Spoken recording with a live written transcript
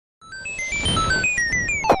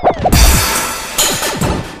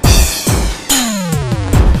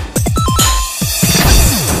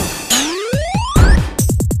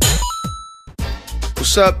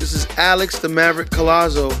What's up? This is Alex the Maverick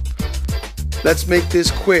Collazo. Let's make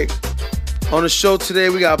this quick. On the show today,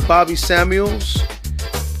 we got Bobby Samuels.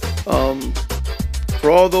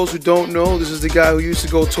 For all those who don't know, this is the guy who used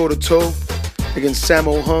to go toe-to-toe against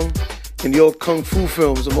Sammo Hung in the old Kung Fu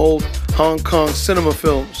films, some old Hong Kong cinema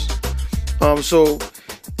films. So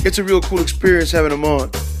it's a real cool experience having him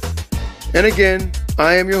on. And again,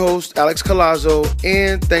 I am your host, Alex Collazo,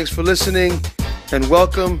 and thanks for listening, and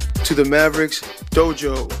welcome to the Mavericks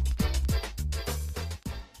Dojo.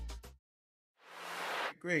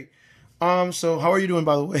 Great. So how are you doing,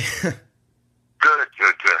 by the way? Good.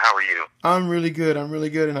 How are you? I'm really good,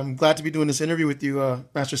 and I'm glad to be doing this interview with you,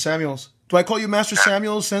 Master Samuels. Do I call you Master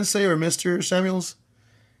Samuels, Sensei, or Mr. Samuels?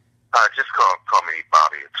 Just call me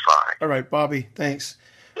Bobby. It's fine. All right, Bobby. Thanks.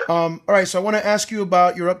 Yeah. All right, so I want to ask you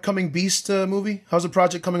about your upcoming Beast movie. How's the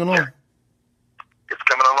project coming along? Yeah. It's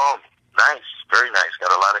coming along. Nice. Very nice.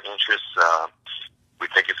 Got a lot of interest. We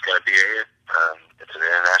think it's going to be a hit. It's an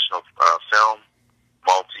international film,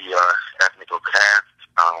 multi-ethnical cast.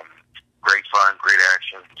 Great fun, great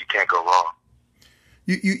action. You can't go wrong.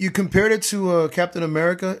 You compared it to Captain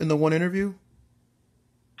America in the one interview?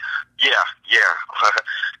 Yeah. Yes,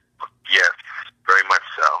 very much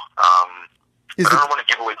so. I don't want to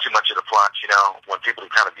give away too much of the plot, want people to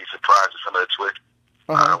kind of be surprised with some of the twists.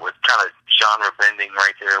 With kind of genre bending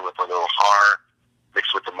right there with a little horror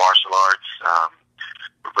mixed with the martial arts.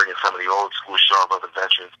 We're bringing some of the old school Shaw Brothers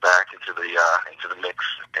veterans back into the mix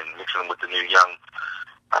and mixing them with the new young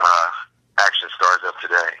action stars of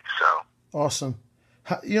today. So awesome.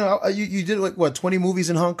 You did like what, 20 movies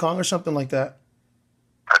in Hong Kong or something like that?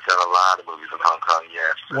 I've done a lot of movies in Hong Kong,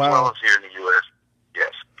 yes, wow. As well as here in the U.S.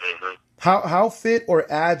 Yes. Mm-hmm. How fit or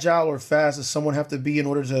agile or fast does someone have to be in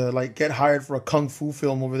order to like get hired for a kung fu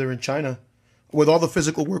film over there in China, with all the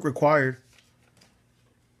physical work required?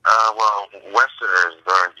 Well, Westerners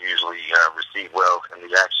aren't usually received well in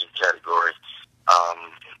the action category.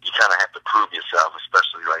 You kind of have to prove yourself,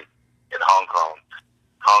 especially like in Hong Kong.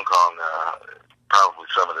 Hong Kong, probably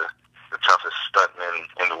some of the toughest stuntmen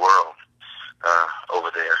in the world over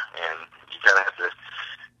there, and you kind of have to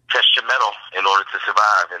test your mettle in order to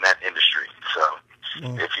survive in that industry. So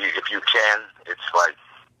if you can, it's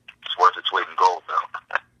worth its weight in gold, though.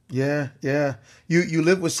 Yeah. You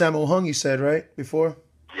lived with Sammo Hung, you said, right, before?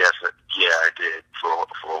 Yes, I did for a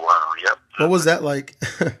while. Yep. What was that like?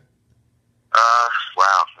 Wow,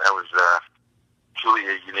 that was truly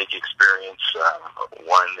a unique experience.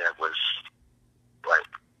 One that was like,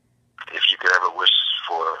 if you could ever wish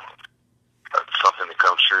for something to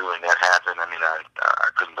come true and that happened, I mean, I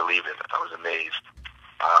couldn't believe it. I was amazed.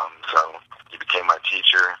 So he became my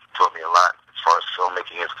teacher, taught me a lot as far as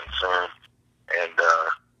filmmaking is concerned, and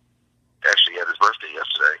actually had his birthday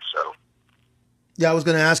yesterday. So yeah, I was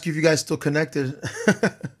going to ask you if you guys still connected.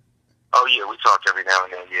 Oh yeah, we talk every now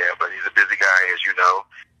and then. Yeah, but he's a busy guy, as you know,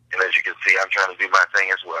 and as you can see, I'm trying to do my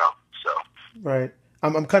thing as well. So right,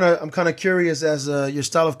 I'm kind of curious as your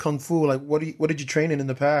style of kung fu. Like, what did you train in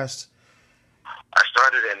the past? I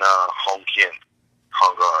started in Hong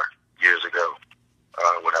Kong years ago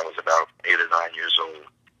when I was about 8 or 9 years old,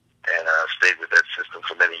 and stayed with that system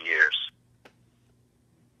for many years.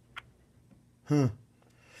 Who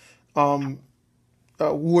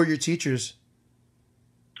were your teachers?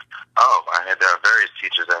 Oh, I had various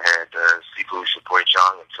teachers. I had Sifu Shipoi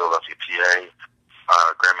Chong in Philadelphia, PA,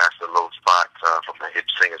 Grandmaster Lo Spot from the Hip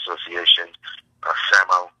Sing Association,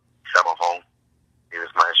 Sammo Hung, he was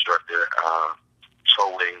my instructor, Chow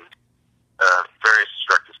Yun, various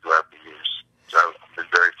instructors throughout the years. So I've been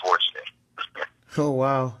very fortunate. Oh,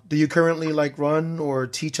 wow. Do you currently like run or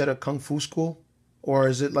teach at a kung fu school? Or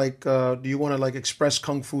is it like, do you want to like express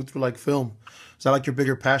kung fu through like film? Is that like your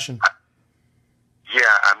bigger passion? Yeah,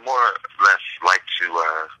 I more or less like to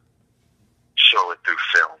show it through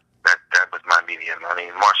film. That was my medium. I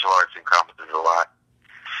mean, martial arts encompasses a lot.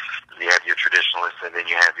 You have your traditionalists, and then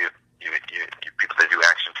you have your people that do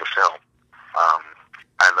action for film.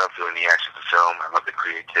 I love doing the action for film. I love the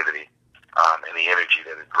creativity and the energy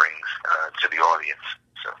that it brings to the audience.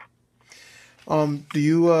 So, do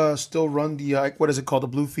you still run the what is it called, the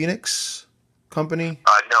Blue Phoenix company?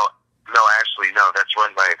 No, actually, no. That's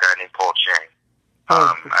run by a guy named Paul Chang.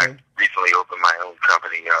 Okay. I recently opened my own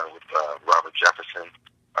company with Robert Jefferson.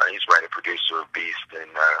 He's writer-producer of Beast,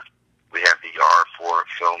 and we have the R4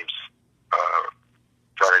 films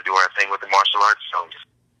trying to do our thing with the martial arts films.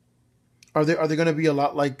 Are they going to be a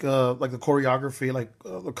lot like the choreography, like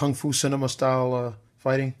the kung fu cinema style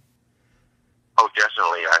fighting? Oh,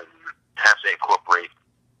 definitely. I have to incorporate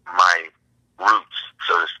my roots,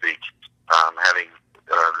 so to speak. Having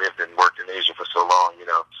lived and worked in Asia for so long,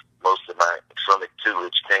 most of my filmic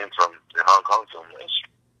tutelage came from the Hong Kong film industry.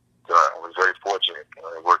 So I was very fortunate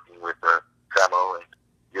working with Sammo and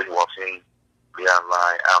Yuen Biao, Lian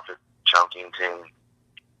Lai, Alfred Chow Yun Fat,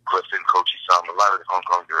 Clifton, Kochi Sam, a lot of the Hong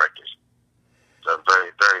Kong directors. So I'm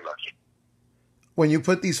very, very lucky. When you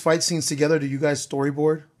put these fight scenes together, do you guys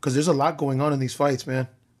storyboard? Because there's a lot going on in these fights, man.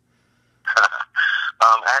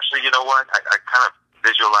 Actually, you know what? I kind of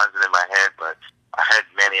visualized it in my head, but I had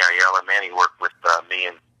Manny Ayala. Manny worked with me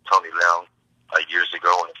and Tony Leung years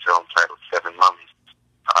ago in a film titled Seven Mummies,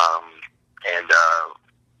 and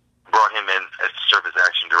brought him in as service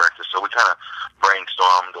action director. So we kind of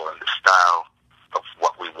brainstormed on the style of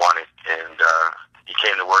what we wanted, and he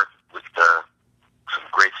came to work with some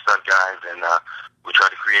great stunt guys, and we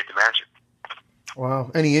tried to create the magic.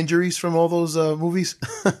 Wow. Any injuries from all those movies?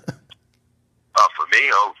 For me,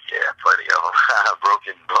 oh yeah, plenty of them.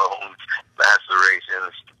 Broken bones,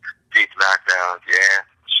 lacerations, teeth knockdowns, yeah,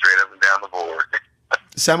 straight up and down the board.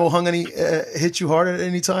 Sammo Hung any hit you hard at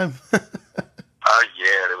any time?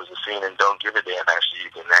 Yeah, there was a scene in Don't Give a Damn. Actually,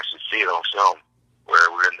 you can actually see it on film where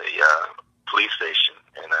we're in the police station,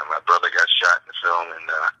 and my brother got shot in the film, and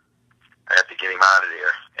I had to get him out of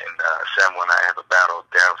there. And Sammo and I have a battle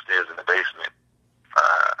downstairs in the basement.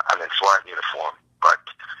 I'm in SWAT uniform, but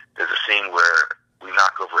there's a scene where we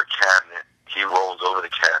knock over a cabinet. He rolls over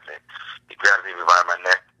the cabinet. He grabs me by my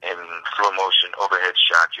neck, and in slow motion overhead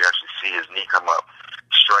shot, you actually see his knee come up,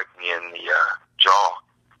 strike me in the jaw,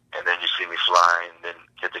 and then you see me fly and then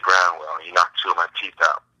hit the ground. Well, he knocked two of my teeth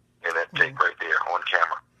out in that take right there on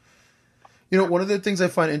camera. You know, one of the things I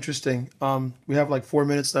find interesting, we have like 4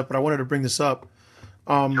 minutes left, but I wanted to bring this up,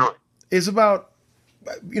 Sure. is about,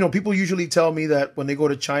 you know, people usually tell me that when they go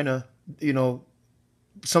to China, you know,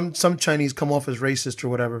 some Chinese come off as racist or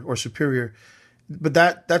whatever, or superior. But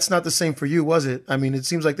that's not the same for you, was it? I mean, it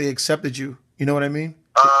seems like they accepted you. You know what I mean?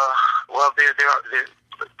 Well, they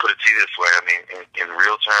put it to you this way. I mean, in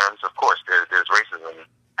real terms, of course, there's racism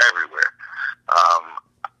everywhere.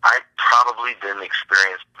 I probably didn't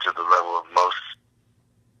experience to the level of most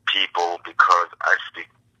people because I speak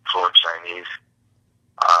fluent Chinese,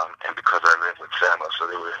 and because I live with Sammo, so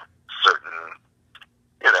there were certain,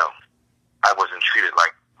 you know, I wasn't treated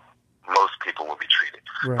like most people would be treated.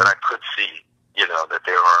 Right. But I could see, you know, that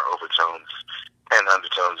there are overtones and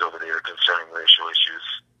undertones over there concerning racial issues.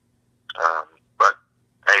 But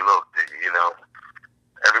hey, look, you know,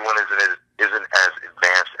 everyone isn't as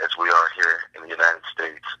advanced as we are here in the United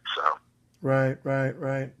States. So. Right.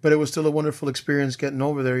 But it was still a wonderful experience getting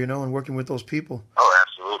over there, you know, and working with those people. Oh,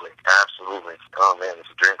 absolutely. Oh man, it's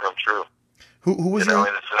a dream come true. Who was you know,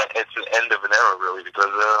 and it's an end of an era, really,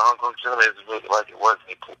 because Hong Kong cinema isn't really like it was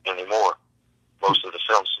anymore. Most of the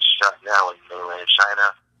films are shot now in mainland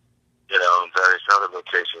China, you know, and various other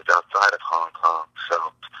locations outside of Hong Kong. So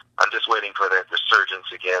I'm just waiting for that resurgence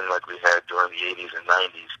again, like we had during the 80s and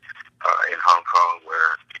 90s in Hong Kong,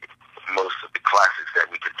 where most of the classics that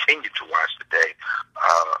we continue to watch today,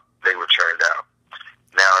 they were churned out.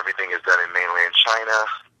 Now everything is done in mainland China,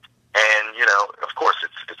 and you know, of course,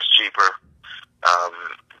 it's cheaper.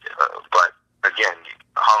 But again,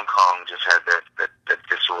 Hong Kong just had that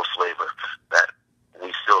visceral flavor that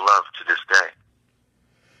we still love to this day.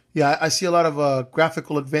 Yeah, I see a lot of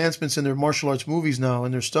graphical advancements in their martial arts movies now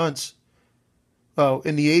and their stunts.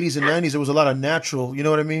 In the 80s and 90s, there was a lot of natural, you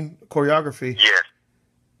know what I mean, choreography. Yes.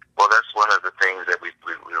 Well, that's one of the things that we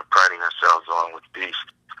were priding ourselves on with Beast.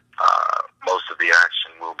 Most of the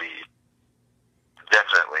action will be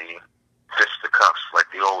definitely fist to cuffs, like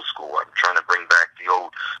the old school. I'm trying to bring back the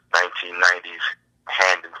old 1990s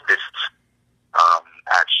hand and fist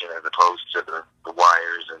action as opposed to the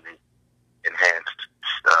wires and the enhanced,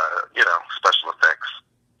 you know, special effects.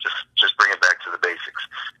 Just bring it back to the basics,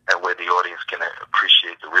 and where the audience can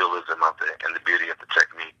appreciate the realism of it and the beauty of the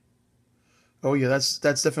technique. Oh yeah, that's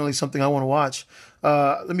definitely something I want to watch.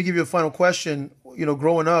 Let me give you a final question. You know,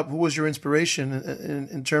 growing up, who was your inspiration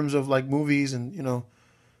in terms of like movies and, you know?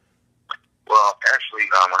 Well, actually,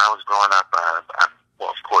 when I was growing up,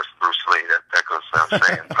 well, of course, Bruce Lee. That goes without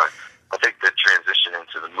saying. But I think the transition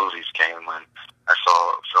into the movies came when I saw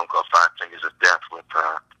a film called Five Fingers of Death with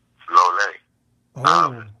Lo Lei.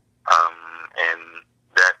 And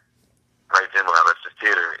that right then, when I left the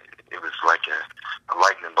theater, it was like a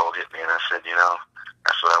lightning bolt hit me, and I said, you know,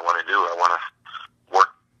 that's what I want to do. I want to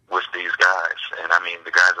work with these guys, and I mean,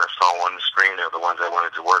 the guys I saw on the screen are the ones I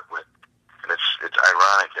wanted to work with. And it's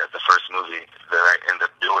ironic that the first movie that I ended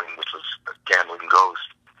up doing, which was Gambling Ghost,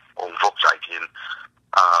 on Volkswagen,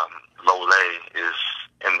 Lo Lei is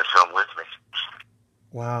in the film with me.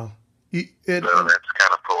 Wow. So that's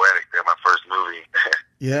kind of poetic. They're my first movie.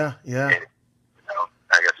 Yeah. And, you know,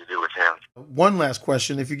 I got to do one last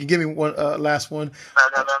question. If you can give me one last one.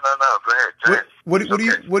 No. Go ahead.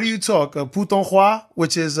 What do you talk? Putonghua,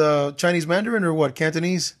 which is Chinese Mandarin, or what?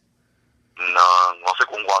 Cantonese? No, 我識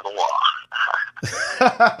講廣東話。係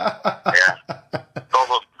啊，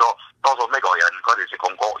多數美國人佢哋識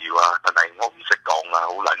講國語啊，但係我唔識講啊，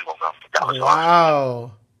好冷漠啊，搞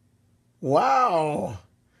錯。Wow.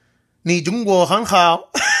 你中國很好。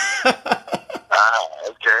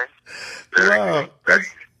Okay. Wow.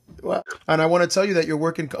 Wow. And I want to tell you that you're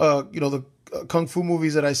working, the kung fu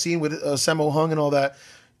movies that I've seen with Sammo Hung and all that.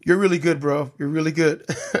 You're really good, bro. You're really good.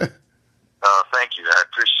 Thank you. I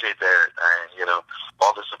appreciate that. And,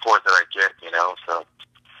 all the support that I get, So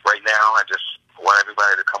right now, I just want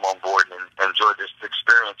everybody to come on board and enjoy this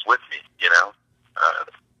experience with me,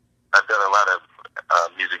 I've done a lot of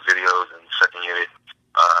music videos and second unit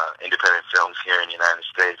independent films here in the United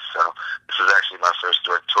States. So this is actually my first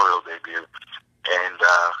directorial debut. And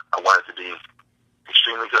I want it to be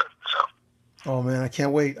extremely good. So. Oh, man, I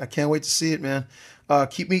can't wait. I can't wait to see it, man.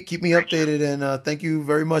 Keep me updated, and thank you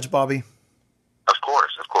very much, Bobby. Of course.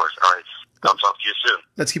 All right. I'll talk to you soon.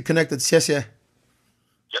 Let's keep connected. 谢谢.